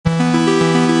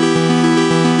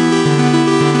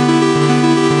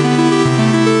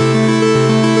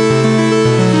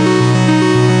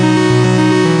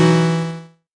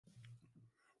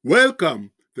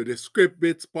Welcome to the Script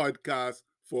Bits podcast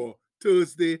for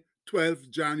Thursday, 12th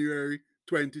January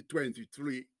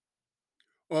 2023.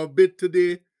 Our bit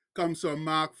today comes from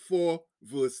Mark 4,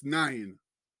 verse 9.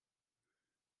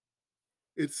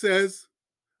 It says,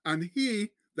 "And he,"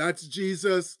 that's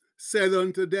Jesus, "said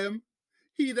unto them,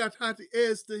 He that hath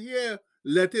ears to hear,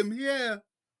 let him hear."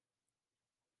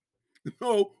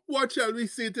 Now, what shall we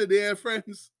see today,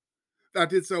 friends?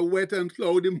 That it's a wet and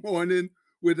cloudy morning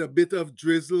with a bit of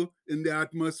drizzle in the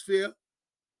atmosphere?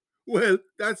 Well,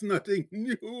 that's nothing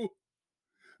new.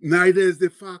 Neither is the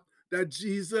fact that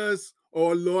Jesus,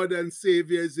 our Lord and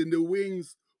Savior, is in the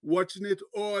wings, watching it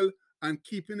all and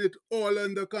keeping it all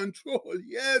under control.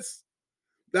 Yes,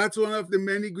 that's one of the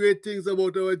many great things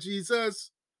about our Jesus.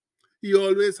 He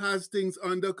always has things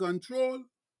under control.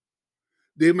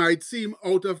 They might seem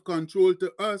out of control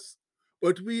to us,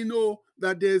 but we know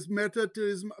that there's method to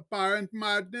his apparent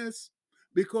madness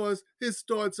because his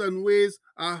thoughts and ways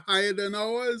are higher than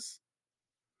ours.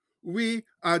 We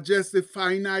are just the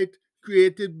finite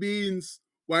created beings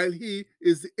while he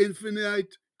is the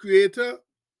infinite creator.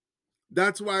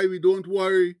 That's why we don't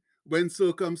worry when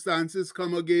circumstances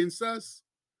come against us,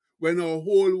 when our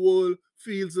whole world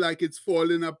feels like it's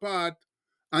falling apart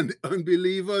and the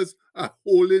unbelievers are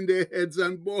holding their heads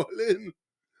and bawling.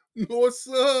 No,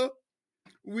 sir.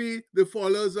 We, the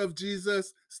followers of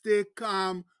Jesus, stay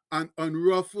calm and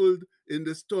unruffled in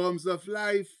the storms of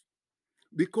life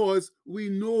because we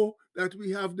know that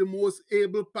we have the most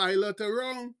able pilot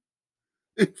around.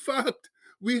 In fact,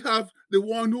 we have the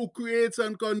one who creates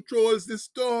and controls the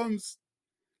storms.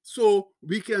 So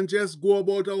we can just go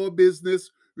about our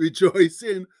business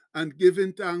rejoicing and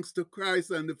giving thanks to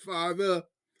Christ and the Father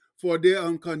for their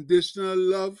unconditional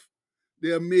love,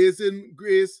 their amazing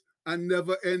grace, and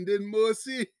never-ending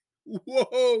mercy.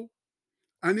 Whoa!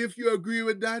 And if you agree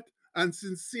with that and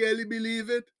sincerely believe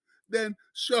it, then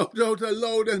shout out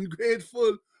aloud and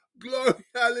grateful, "Glory,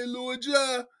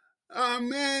 hallelujah,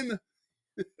 amen."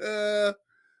 Uh,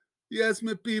 yes,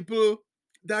 my people,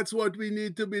 that's what we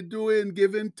need to be doing,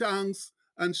 giving thanks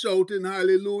and shouting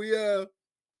hallelujah.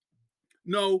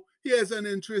 Now, here's an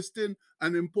interesting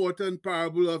and important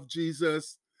parable of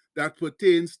Jesus that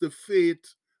pertains to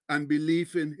faith and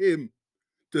belief in him,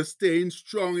 to staying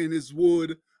strong in his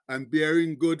word and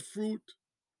bearing good fruit.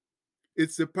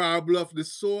 It's the parable of the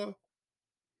sower.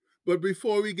 But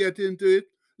before we get into it,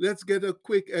 let's get a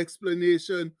quick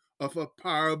explanation of a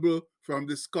parable from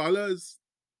the scholars.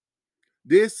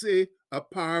 They say a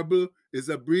parable is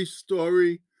a brief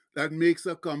story that makes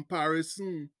a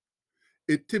comparison.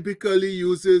 It typically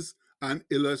uses an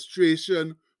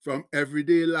illustration from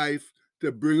everyday life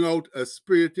to bring out a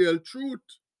spiritual truth.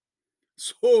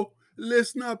 So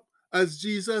listen up as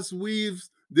Jesus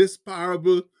weaves this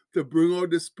parable to bring out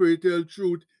the spiritual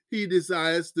truth he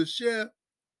desires to share.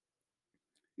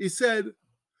 He said,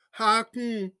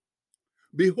 "Hearken,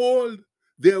 behold,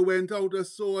 there went out a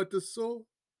sower to sow,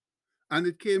 and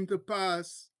it came to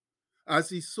pass, as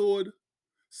he sowed,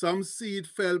 some seed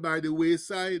fell by the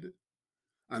wayside,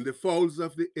 and the fowls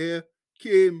of the air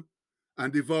came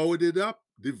and devoured it up.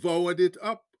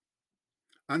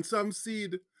 And some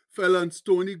seed fell on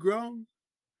stony ground,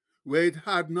 where it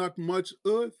had not much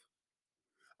earth,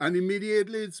 and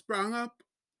immediately it sprang up,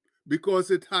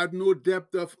 because it had no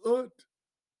depth of earth.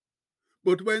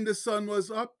 But when the sun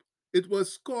was up, it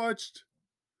was scorched,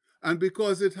 and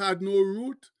because it had no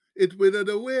root, it withered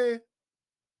away.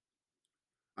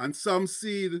 And some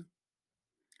seed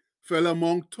fell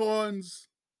among thorns,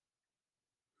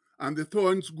 and the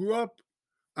thorns grew up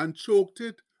and choked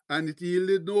it, and it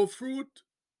yielded no fruit.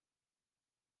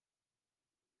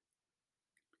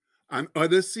 And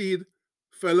other seed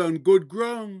fell on good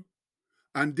ground,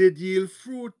 and did yield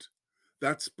fruit,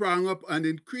 that sprang up and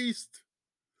increased,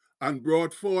 and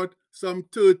brought forth some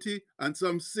 30, and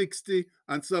some 60,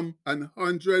 and some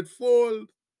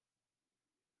 100-fold.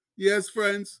 Yes,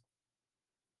 friends,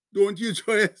 don't you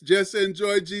just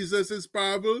enjoy Jesus'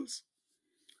 parables?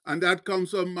 And that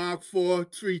comes from Mark 4,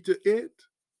 3-8.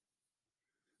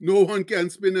 No one can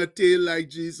spin a tale like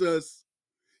Jesus.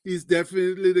 He's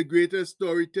definitely the greatest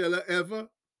storyteller ever.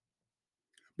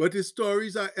 But his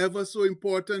stories are ever so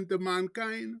important to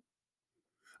mankind.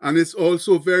 And it's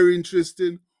also very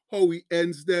interesting how he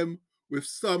ends them with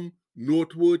some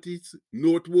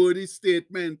noteworthy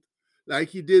statement, like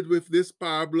he did with this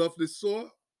parable of the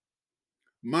sower.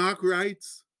 Mark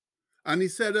writes, "And he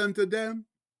said unto them,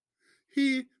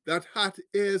 He that hath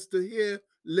ears to hear,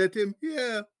 let him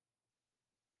hear."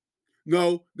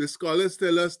 Now, the scholars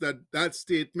tell us that that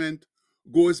statement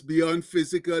goes beyond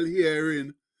physical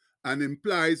hearing and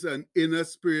implies an inner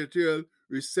spiritual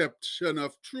reception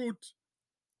of truth.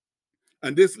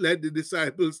 And this led the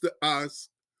disciples to ask,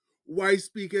 why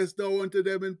speakest thou unto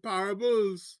them in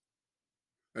parables?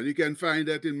 And you can find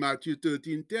that in Matthew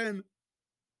 13:10.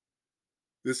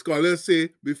 The scholars say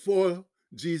before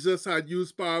Jesus had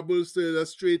used parables to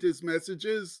illustrate his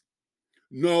messages,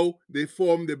 now they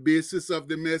form the basis of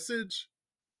the message.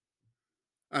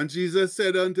 And Jesus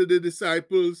said unto the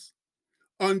disciples,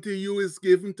 unto you is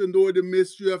given to know the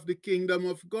mystery of the kingdom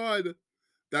of God.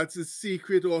 That's the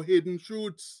secret or hidden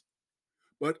truths.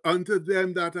 But unto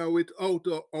them that are without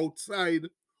or outside,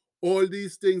 all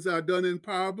these things are done in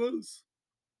parables,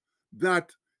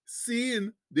 that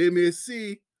seeing they may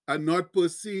see and not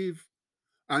perceive,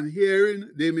 and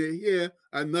hearing they may hear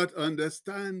and not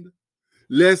understand,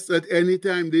 lest at any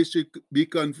time they should be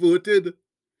converted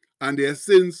and their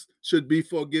sins should be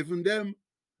forgiven them.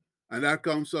 And that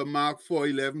comes from Mark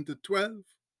 4:11-12.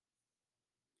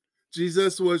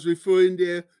 Jesus was referring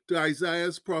there to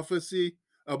Isaiah's prophecy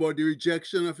about the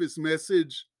rejection of his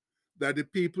message, that the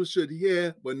people should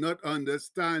hear but not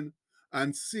understand,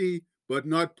 and see but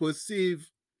not perceive.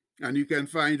 And you can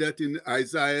find that in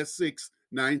Isaiah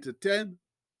 6:9-10.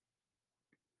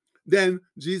 Then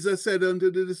Jesus said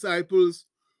unto the disciples,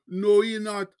 know ye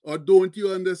not, or don't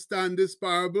you understand this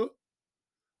parable?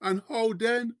 And how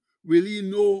then will ye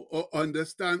know or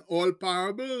understand all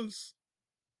parables?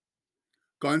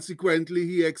 Consequently,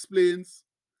 he explains,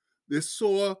 the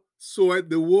sower soweth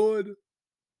the word,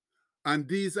 and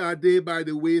these are they by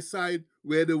the wayside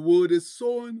where the word is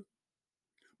sown.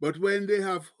 But when they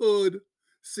have heard,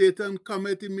 Satan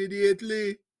cometh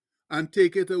immediately and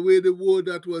taketh away the word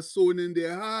that was sown in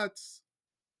their hearts.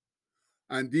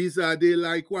 And these are they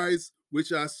likewise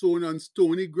which are sown on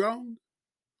stony ground,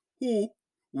 who,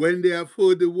 when they have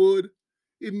heard the word,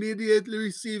 immediately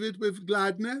receive it with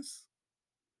gladness,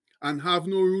 and have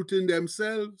no root in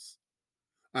themselves,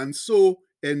 and so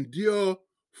endure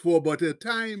for but a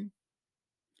time.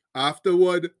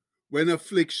 Afterward, when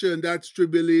affliction, that's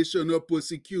tribulation or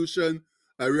persecution,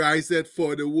 ariseth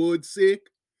for the word's sake,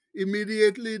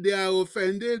 immediately they are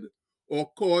offended or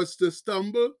caused to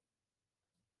stumble.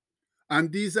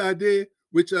 And these are they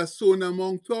which are sown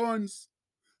among thorns,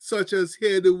 such as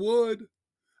hear the word,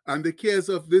 and the cares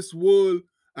of this world,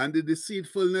 and the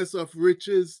deceitfulness of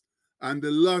riches, and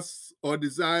the lusts or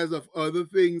desires of other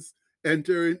things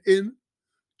entering in,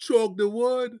 choke the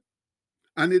word,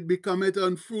 and it becometh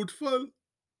unfruitful.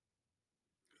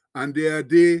 And they are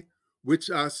they which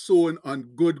are sown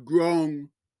on good ground,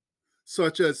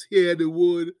 such as hear the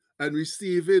word and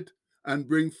receive it, and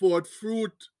bring forth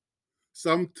fruit,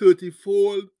 some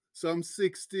 30-fold, some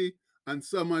 60, and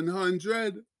some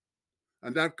 100.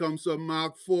 And that comes from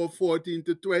Mark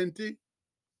 4:14-20.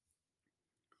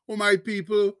 Oh, my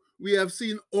people, we have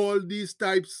seen all these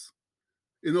types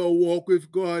in our walk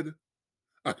with God.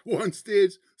 At one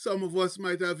stage, some of us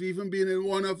might have even been in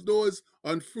one of those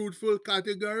unfruitful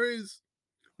categories.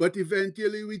 But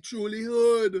eventually we truly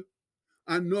heard,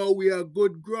 and now we are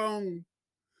good ground.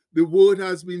 The word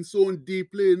has been sown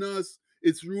deeply in us.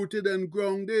 It's rooted and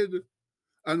grounded,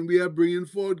 and we are bringing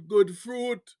forth good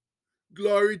fruit.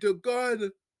 Glory to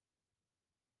God.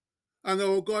 And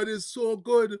our God is so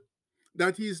good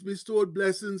that he's bestowed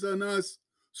blessings on us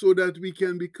so that we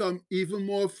can become even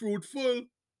more fruitful.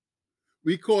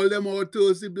 We call them our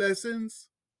Thursday blessings,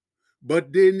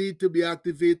 but they need to be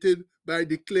activated by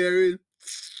declaring,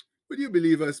 would you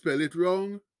believe I spell it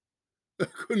wrong? I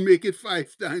couldn't make it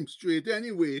 5 times straight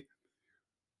anyway.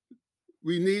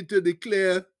 We need to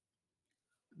declare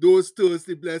those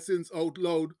Thursday blessings out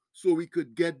loud so we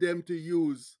could get them to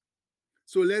use.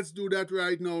 So let's do that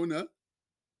right now.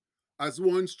 As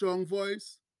one strong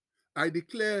voice, I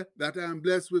declare that I am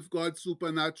blessed with God's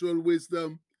supernatural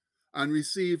wisdom and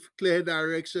receive clear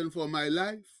direction for my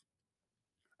life.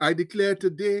 I declare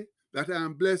today that I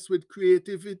am blessed with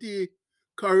creativity,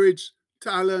 courage,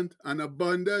 talent, and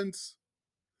abundance.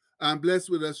 I'm blessed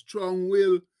with a strong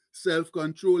will,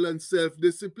 self-control, and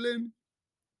self-discipline.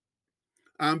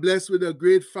 I'm blessed with a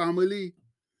great family,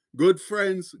 good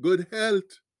friends, good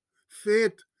health,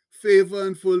 faith, favor,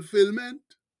 and fulfillment.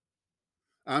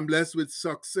 I'm blessed with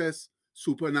success,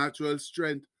 supernatural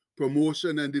strength,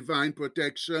 promotion, and divine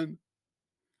protection.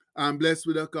 I'm blessed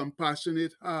with a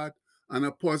compassionate heart and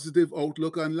a positive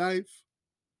outlook on life.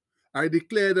 I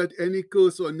declare that any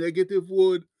curse or negative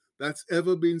word that's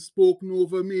ever been spoken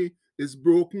over me is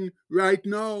broken right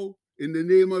now in the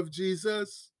name of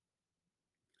Jesus.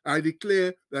 I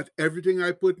declare that everything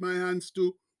I put my hands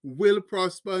to will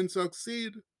prosper and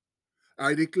succeed.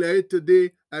 I declare it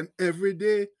today and every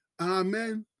day.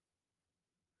 Amen.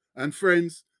 And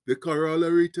friends, the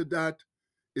corollary to that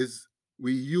is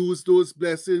we use those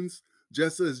blessings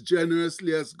just as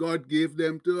generously as God gave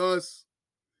them to us.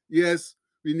 Yes,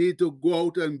 we need to go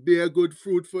out and bear good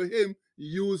fruit for Him.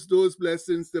 Use those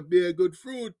blessings to bear good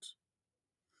fruit.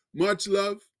 Much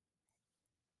love.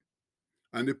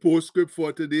 And the postscript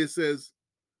for today says,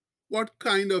 what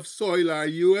kind of soil are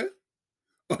you?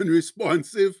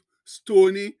 Unresponsive,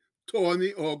 stony,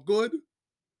 thorny, or good?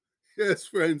 Yes,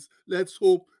 friends, let's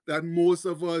hope that most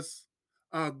of us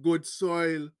are good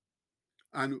soil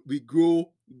and we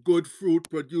grow good fruit,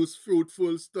 produce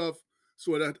fruitful stuff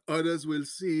so that others will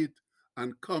see it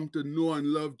and come to know and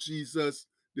love Jesus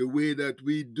the way that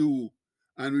we do.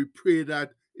 And we pray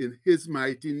that in His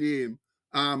mighty name.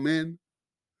 Amen.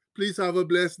 Please have a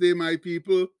blessed day, my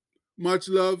people. Much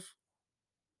love.